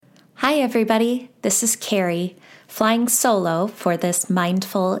Hi, everybody. This is Cari, flying solo for this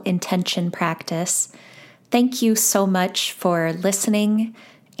mindful intention practice. Thank you so much for listening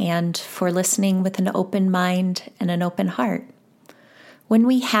and for listening with an open mind and an open heart. When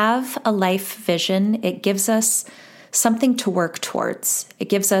we have a life vision, it gives us something to work towards. It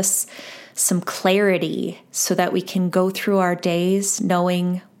gives us some clarity so that we can go through our days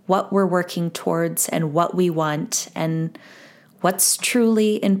knowing what we're working towards and what we want and what's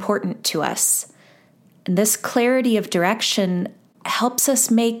truly important to us. And this clarity of direction helps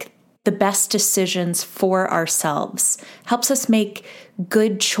us make the best decisions for ourselves, helps us make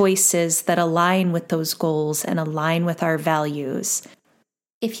good choices that align with those goals and align with our values.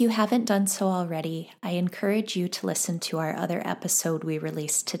 If you haven't done so already, I encourage you to listen to our other episode we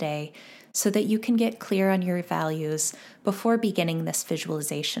released today so that you can get clear on your values before beginning this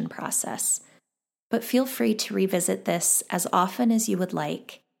visualization process. But feel free to revisit this as often as you would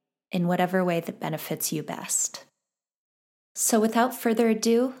like, in whatever way that benefits you best. So without further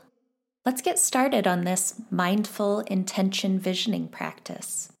ado, let's get started on this mindful intention visioning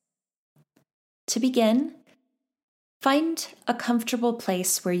practice. To begin, find a comfortable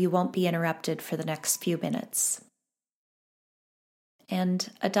place where you won't be interrupted for the next few minutes.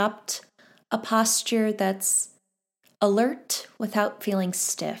 And adopt a posture that's alert without feeling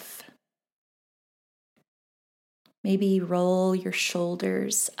stiff. Maybe roll your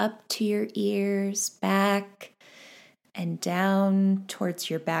shoulders up to your ears, back, and down towards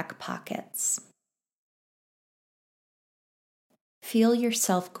your back pockets. Feel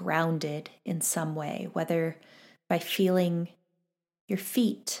yourself grounded in some way, whether by feeling your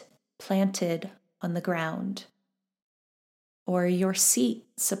feet planted on the ground, or your seat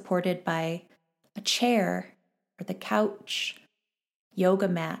supported by a chair or the couch, yoga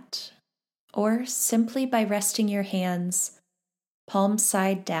mat, or simply by resting your hands palm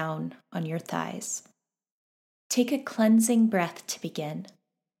side down on your thighs. Take a cleansing breath to begin,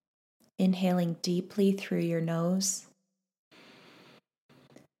 inhaling deeply through your nose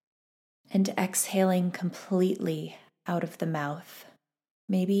and exhaling completely out of the mouth,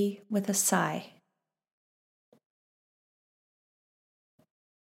 maybe with a sigh.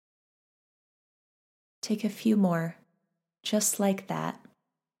 Take a few more, just like that,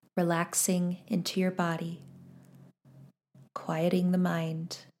 relaxing into your body, quieting the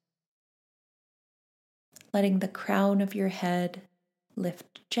mind, letting the crown of your head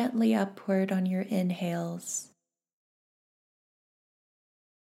lift gently upward on your inhales,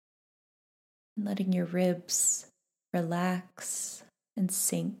 and letting your ribs relax and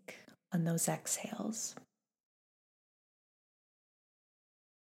sink on those exhales.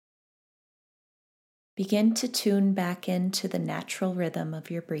 Begin to tune back into the natural rhythm of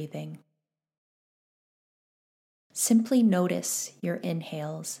your breathing. Simply notice your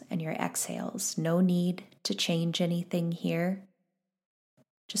inhales and your exhales. No need to change anything here.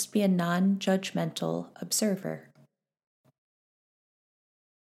 Just be a non-judgmental observer.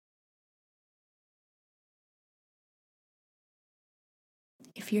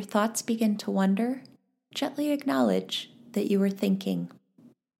 If your thoughts begin to wander, gently acknowledge that you were thinking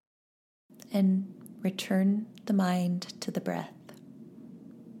and return the mind to the breath.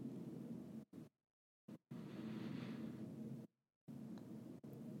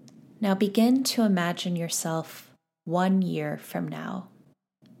 Now begin to imagine yourself 1 year from now.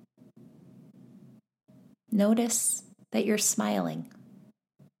 Notice that you're smiling.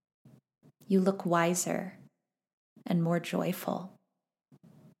 You look wiser and more joyful.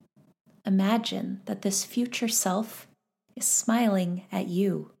 Imagine that this future self is smiling at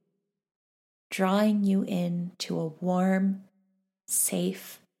you, drawing you into a warm,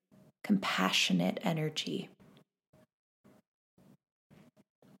 safe, compassionate energy.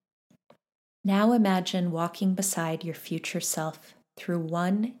 Now imagine walking beside your future self through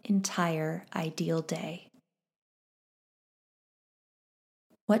one entire ideal day.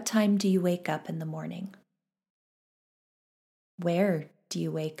 What time do you wake up in the morning? Where do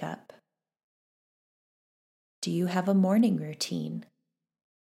you wake up? Do you have a morning routine?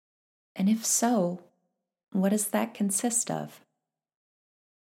 And if so, what does that consist of?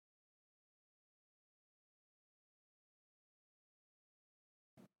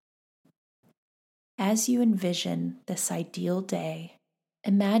 As you envision this ideal day,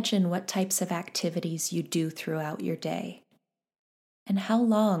 imagine what types of activities you do throughout your day, and how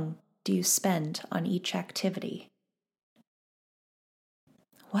long do you spend on each activity?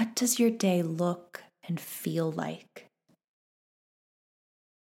 What does your day look and feel like?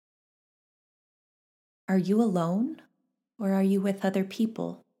 Are you alone, or are you with other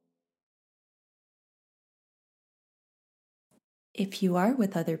people? If you are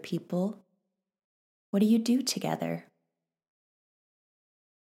with other people, what do you do together?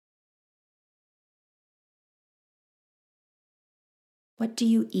 What do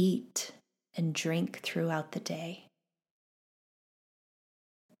you eat and drink throughout the day?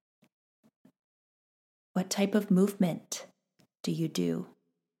 What type of movement do you do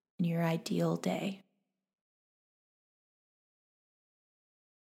in your ideal day?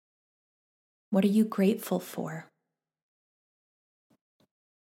 What are you grateful for?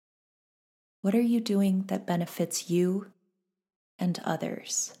 What are you doing that benefits you and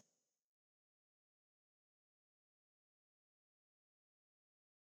others?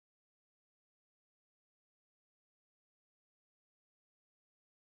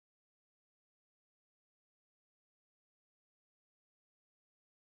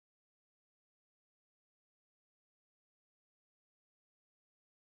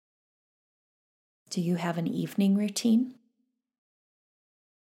 Do you have an evening routine?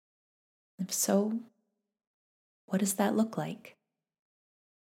 If so, what does that look like?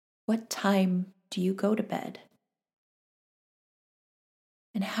 What time do you go to bed?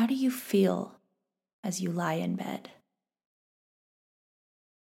 And how do you feel as you lie in bed?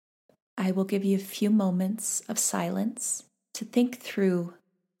 I will give you a few moments of silence to think through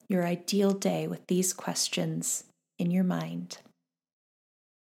your ideal day with these questions in your mind.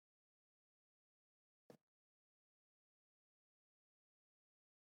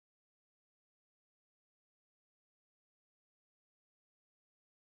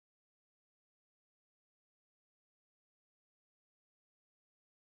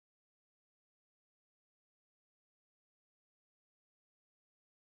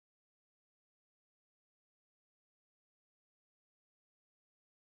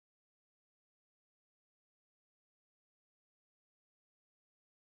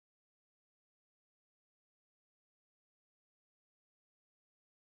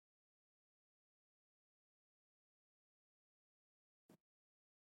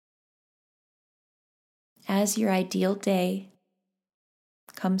 As your ideal day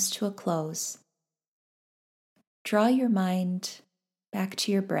comes to a close, draw your mind back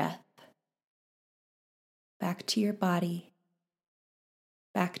to your breath, back to your body,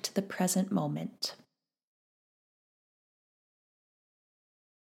 back to the present moment.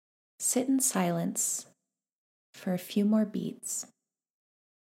 Sit in silence for a few more beats.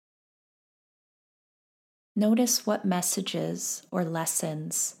 Notice what messages or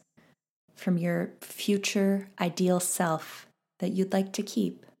lessons from your future ideal self that you'd like to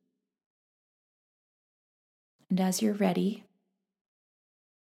keep. And as you're ready,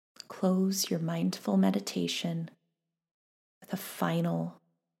 close your mindful meditation with a final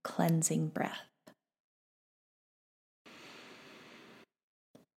cleansing breath.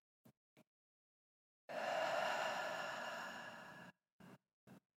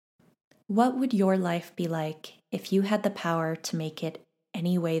 What would your life be like if you had the power to make it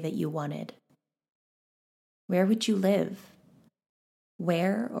any way that you wanted? Where would you live?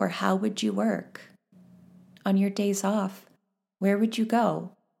 Where or how would you work? On your days off, where would you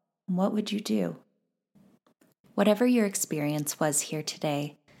go? And what would you do? Whatever your experience was here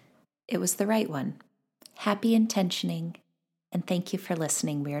today, it was the right one. Happy intentioning, and thank you for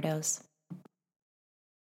listening, weirdos.